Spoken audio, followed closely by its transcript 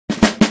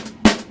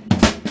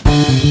Before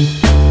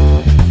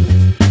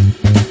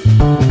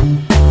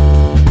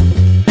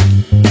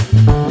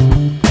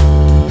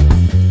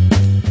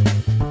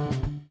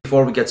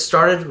we get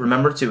started,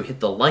 remember to hit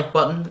the like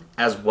button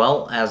as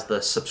well as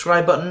the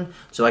subscribe button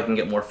so I can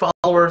get more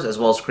followers as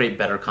well as create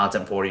better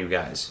content for you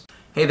guys.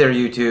 Hey there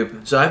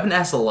YouTube. So I've been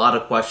asked a lot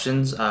of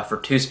questions for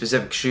two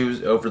specific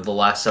shoes over the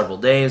last several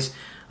days.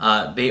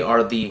 They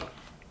are the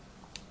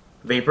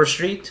Vapor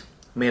Street,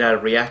 made out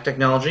of React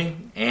technology,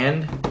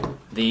 and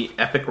the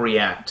Epic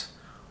React,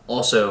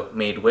 also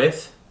made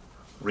with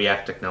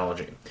React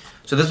technology.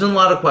 So there's been a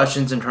lot of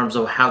questions in terms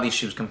of how these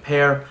shoes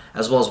compare,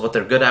 as well as what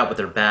they're good at, what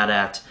they're bad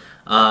at.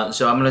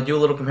 So I'm going to do a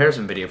little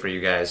comparison video for you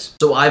guys.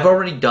 So I've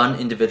already done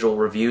individual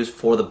reviews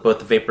for both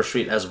the Vapor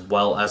Street as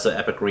well as the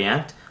Epic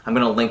React. I'm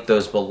going to link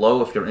those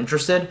below if you're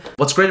interested.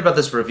 What's great about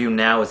this review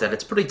now is that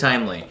it's pretty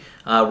timely.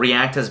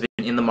 React has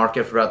been in the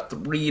market for about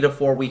 3 to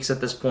 4 weeks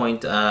at this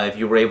point, if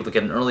you were able to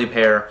get an early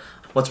pair.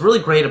 What's really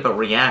great about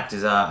React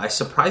is I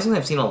surprisingly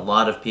have seen a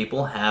lot of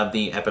people have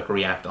the Epic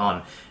React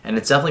on. And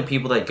it's definitely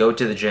people that go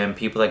to the gym,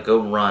 people that go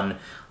run.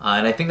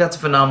 And I think that's a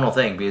phenomenal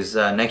thing because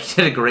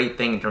Nike did a great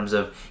thing in terms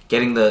of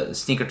getting the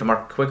sneaker to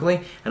market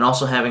quickly and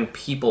also having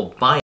people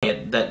buy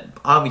it that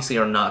obviously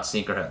are not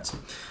sneakerheads.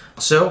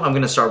 So I'm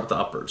going to start with the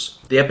uppers.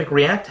 The Epic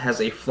React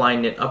has a fly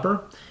knit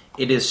upper.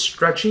 It is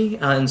stretchy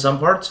in some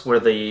parts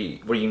where you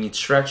need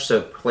stretch,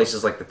 so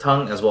places like the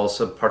tongue as well as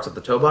some parts of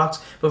the toe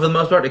box, but for the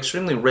most part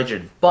extremely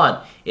rigid,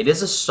 but it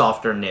is a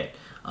softer knit,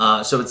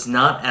 so it's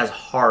not as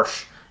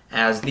harsh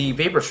as the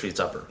Vapor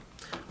Street's upper.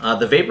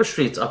 The Vapor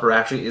Street's upper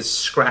actually is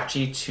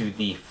scratchy to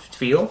the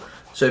feel,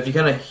 so if you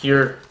kind of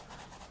hear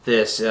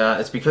this,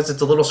 it's because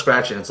it's a little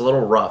scratchy and it's a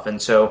little rough,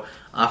 and so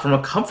from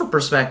a comfort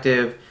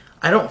perspective,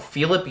 I don't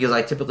feel it because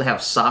I typically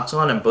have socks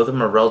on and both of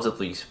them are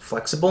relatively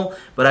flexible,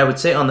 but I would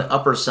say on the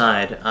upper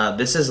side,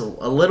 this is a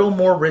little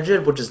more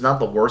rigid, which is not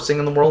the worst thing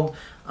in the world,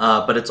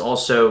 but it's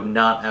also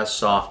not as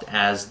soft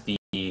as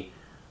the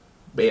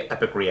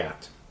Epic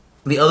React.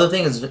 The other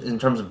thing is in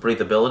terms of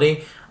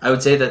breathability, I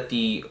would say that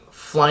the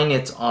fly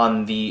knits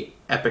on the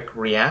Epic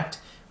React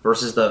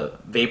versus the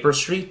Vapor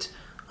Street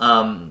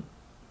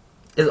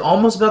is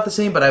almost about the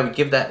same, but I would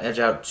give that edge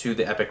out to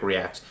the Epic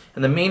React.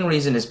 And the main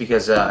reason is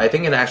because I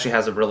think it actually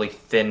has a really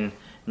thin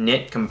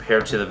knit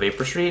compared to the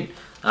Vapor Street.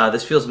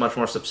 This feels much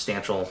more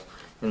substantial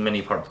in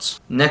many parts.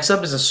 Next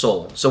up is the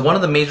sole. So one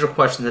of the major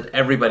questions that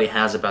everybody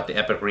has about the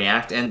Epic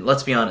React, and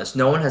let's be honest,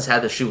 no one has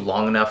had the shoe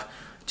long enough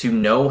to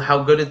know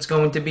how good it's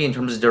going to be in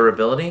terms of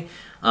durability.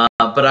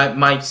 But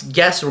my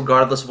guess,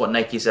 regardless of what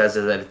Nike says,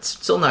 is that it's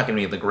still not going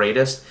to be the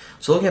greatest.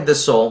 So looking at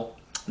this sole,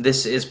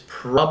 this is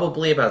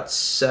probably about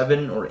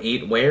 7 or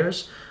 8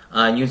 wears. You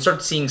can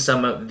start seeing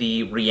some of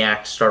the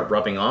React start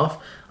rubbing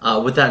off.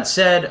 With that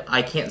said,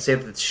 I can't say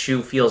that the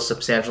shoe feels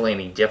substantially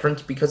any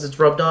different because it's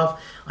rubbed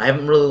off. I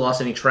haven't really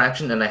lost any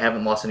traction and I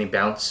haven't lost any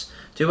bounce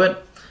to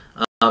it.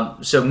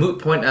 So moot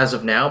point as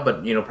of now,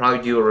 but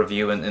probably do a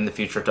review in the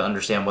future to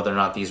understand whether or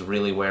not these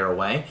really wear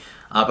away.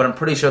 But I'm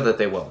pretty sure that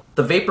they will.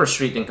 The Vapor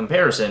Street, in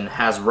comparison,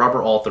 has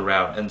rubber all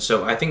throughout, and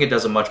so I think it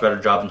does a much better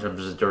job in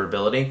terms of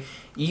durability.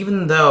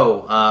 Even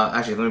though,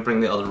 actually, let me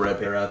bring the other red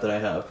pair out that I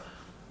have.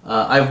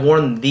 I've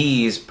worn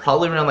these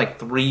probably around like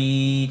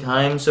 3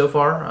 times so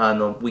far in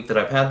the week that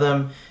I've had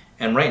them,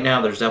 and right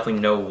now there's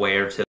definitely no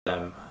wear to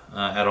them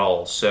at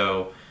all.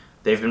 So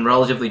they've been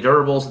relatively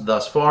durable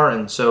thus far,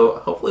 and so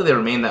hopefully they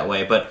remain that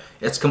way, but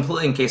it's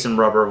completely encased in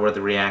rubber where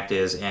the React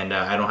is, and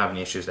I don't have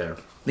any issues there.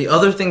 The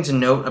other thing to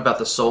note about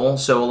the sole,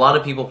 so a lot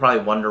of people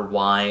probably wonder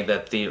why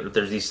that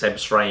there's these type of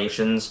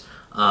striations.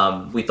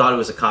 We thought it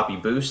was a copy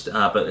Boost,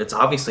 but it's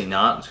obviously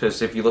not,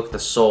 because if you look at the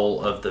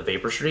sole of the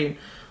Vapor Street,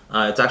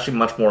 it's actually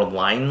much more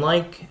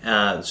line-like,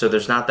 so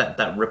there's not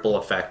that ripple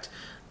effect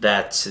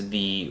that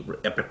the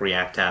Epic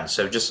React has.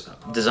 So just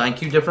design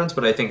cue difference,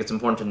 but I think it's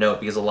important to note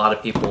because a lot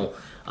of people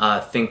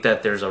think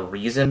that there's a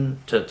reason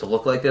to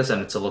look like this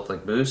and to look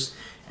like Boost,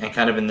 and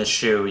kind of in this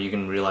shoe you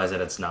can realize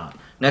that it's not.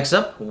 Next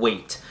up,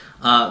 weight.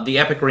 The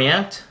Epic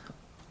React,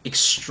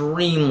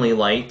 extremely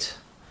light.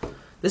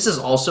 This is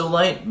also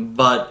light,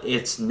 but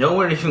it's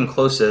nowhere even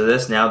close to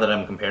this now that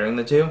I'm comparing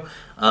the two.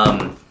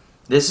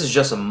 This is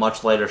just a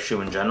much lighter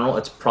shoe in general.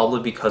 It's probably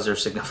because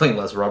there's significantly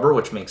less rubber,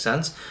 which makes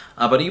sense.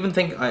 But even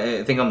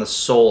I think on the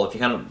sole, if you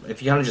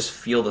kind of just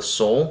feel the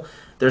sole,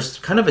 there's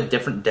kind of a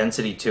different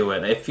density to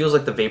it. It feels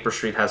like the Vapor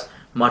Street has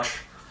much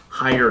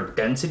higher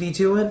density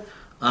to it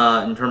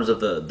in terms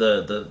of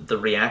the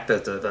React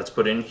that's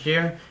put in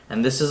here,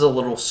 and this is a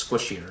little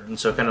squishier. And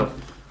so kind of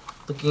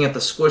looking at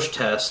the squish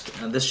test,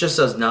 this just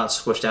does not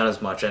squish down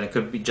as much, and it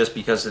could be just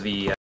because of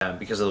the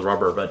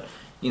rubber, but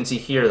you can see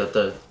here that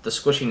the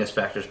squishiness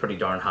factor is pretty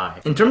darn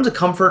high. In terms of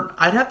comfort,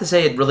 I'd have to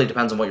say it really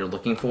depends on what you're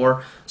looking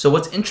for. So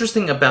what's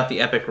interesting about the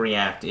Epic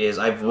React is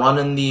I've run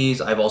in these,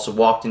 I've also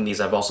walked in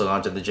these, I've also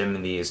gone to the gym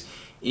in these,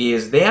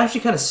 is they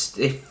actually kind of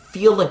they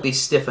feel like they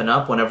stiffen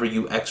up whenever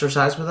you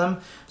exercise with them.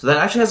 So that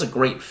actually has a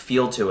great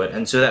feel to it.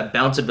 And so that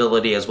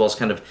bounceability as well as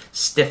kind of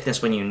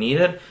stiffness when you need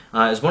it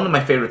is one of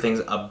my favorite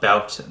things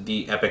about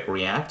the Epic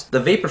React.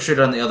 The Vapor Street,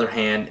 on the other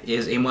hand,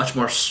 is a much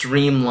more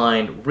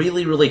streamlined,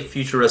 really, really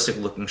futuristic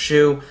looking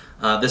shoe.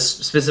 This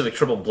specific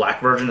triple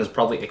black version is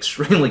probably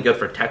extremely good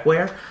for tech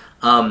wear.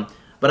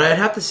 But I'd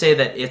have to say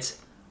that it's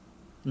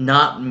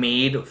not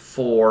made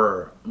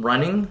for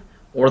running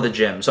or the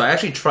gym. So I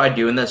actually tried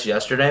doing this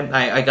yesterday.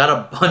 I got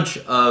a bunch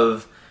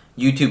of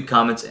YouTube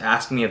comments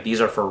asking me if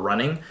these are for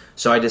running,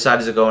 so I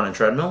decided to go on a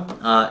treadmill.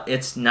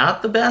 It's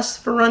not the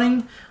best for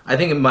running. I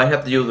think it might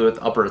have to do with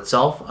the upper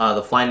itself.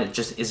 The Flyknit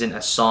just isn't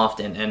as soft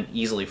and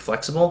easily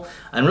flexible.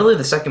 And really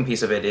the second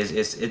piece of it is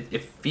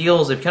it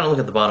feels, if you kind of look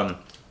at the bottom,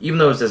 even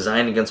though it's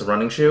designed against a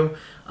running shoe,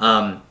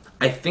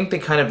 I think they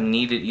kind of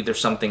needed either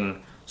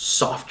something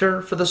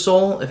softer for the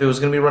sole if it was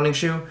going to be a running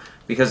shoe,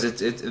 because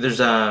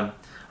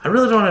I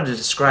really don't know how to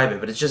describe it,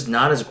 but it's just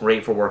not as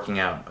great for working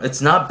out.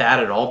 It's not bad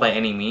at all by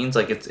any means.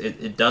 Like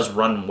it does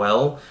run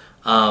well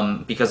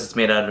because it's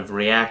made out of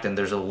React and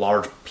there's a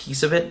large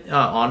piece of it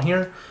on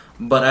here.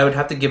 But I would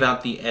have to give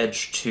out the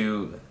edge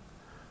to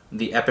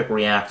the Epic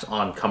React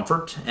on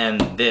comfort, and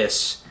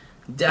this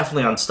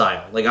definitely on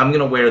style. Like, I'm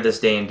gonna wear this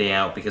day in, day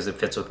out because it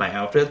fits with my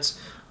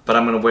outfits, but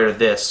I'm gonna wear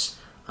this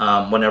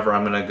whenever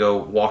I'm going to go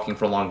walking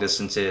for long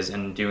distances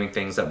and doing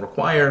things that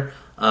require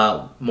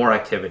more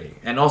activity,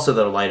 and also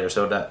that are lighter,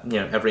 so that, you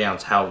know, every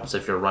ounce helps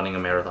if you're running a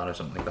marathon or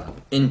something like that.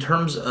 In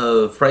terms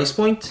of price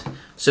point,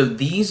 so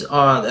these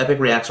are, the Epic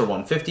Reacts are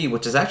 $150,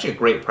 which is actually a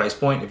great price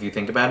point if you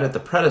think about it. The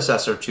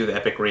predecessor to the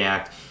Epic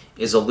React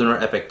is a Lunar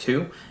Epic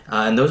 2,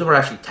 and those were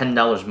actually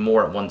 $10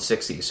 more at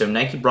 $160. So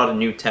Nike brought a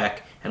new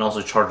tech and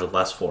also charged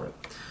less for it.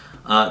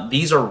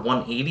 These are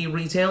 $180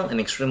 retail and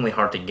extremely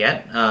hard to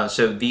get,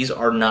 so these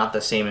are not the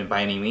same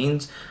by any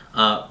means.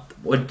 Are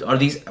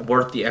these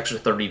worth the extra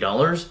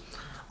 $30?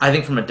 I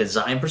think from a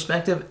design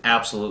perspective,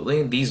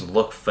 absolutely. These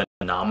look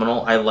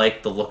phenomenal. I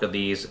like the look of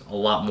these a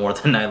lot more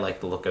than I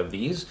like the look of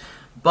these,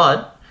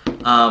 but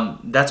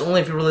that's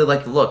only if you really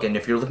like the look, and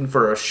if you're looking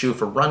for a shoe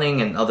for running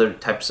and other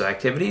types of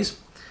activities,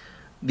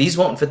 these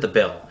won't fit the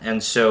bill,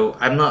 and so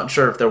I'm not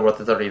sure if they're worth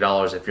the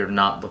 $30 if you're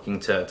not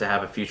looking to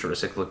have a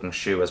futuristic looking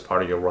shoe as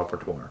part of your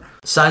repertoire.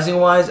 Sizing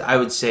wise, I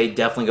would say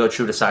definitely go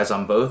true to size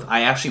on both.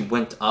 I actually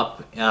went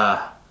up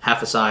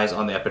half a size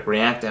on the Epic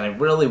React, and I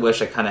really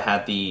wish I kind of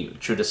had the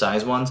true to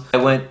size ones. I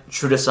went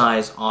true to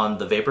size on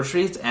the Vapor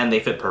Streets, and they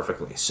fit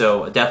perfectly.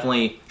 So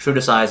definitely true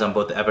to size on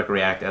both the Epic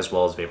React as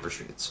well as Vapor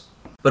Streets.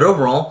 But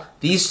overall,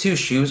 these two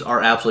shoes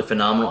are absolutely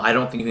phenomenal. I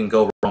don't think you can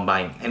go wrong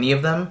buying any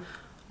of them.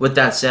 With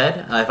that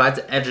said, if I had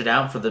to edge it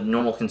out for the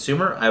normal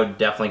consumer, I would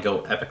definitely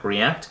go Epic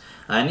React.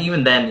 And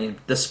even then,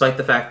 despite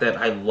the fact that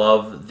I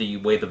love the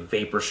way the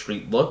Vapor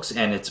Street looks,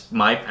 and it's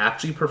my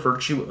actually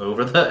preferred shoe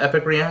over the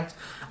Epic React,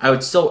 I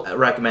would still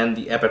recommend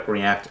the Epic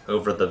React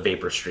over the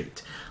Vapor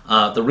Street.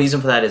 The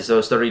reason for that is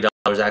those $30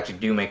 actually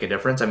do make a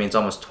difference. I mean, it's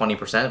almost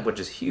 20%, which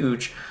is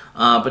huge.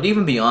 But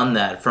even beyond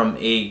that, from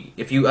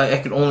I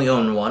could only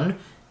own one,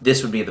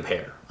 this would be the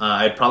pair.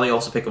 I'd probably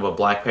also pick up a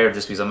black pair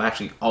just because I'm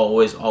actually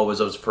always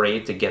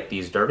afraid to get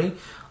these dirty.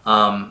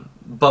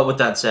 But with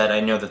that said, I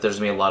know that there's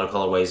going to be a lot of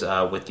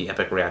colorways with the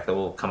Epic React that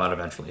will come out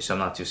eventually, so I'm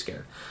not too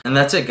scared. And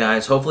that's it,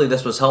 guys. Hopefully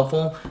this was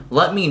helpful.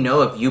 Let me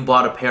know if you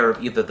bought a pair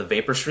of either the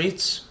Vapor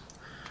Streets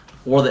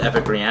or the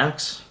Epic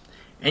Reacts,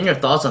 and your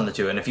thoughts on the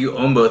two. And if you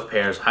own both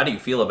pairs, how do you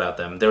feel about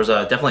them? There was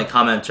definitely a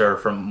commenter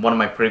from one of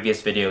my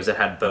previous videos that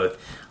had both,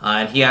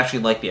 and he actually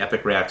liked the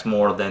Epic React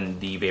more than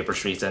the Vapor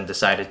Streets and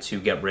decided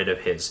to get rid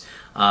of his.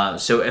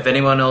 So if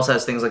anyone else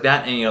has things like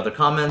that, any other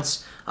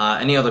comments,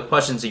 any other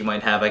questions that you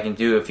might have, I can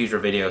do a future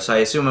video. So I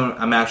assume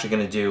I'm actually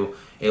going to do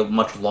a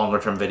much longer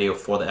term video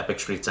for the Epic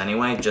Streets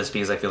anyway, just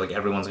because I feel like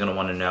everyone's going to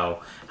want to know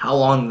how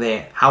long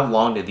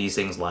did these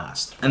things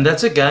last. And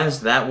that's it,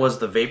 guys. That was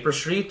the Vapor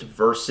Street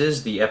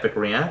versus the Epic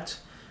React.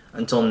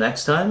 Until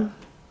next time,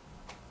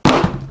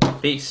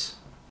 peace.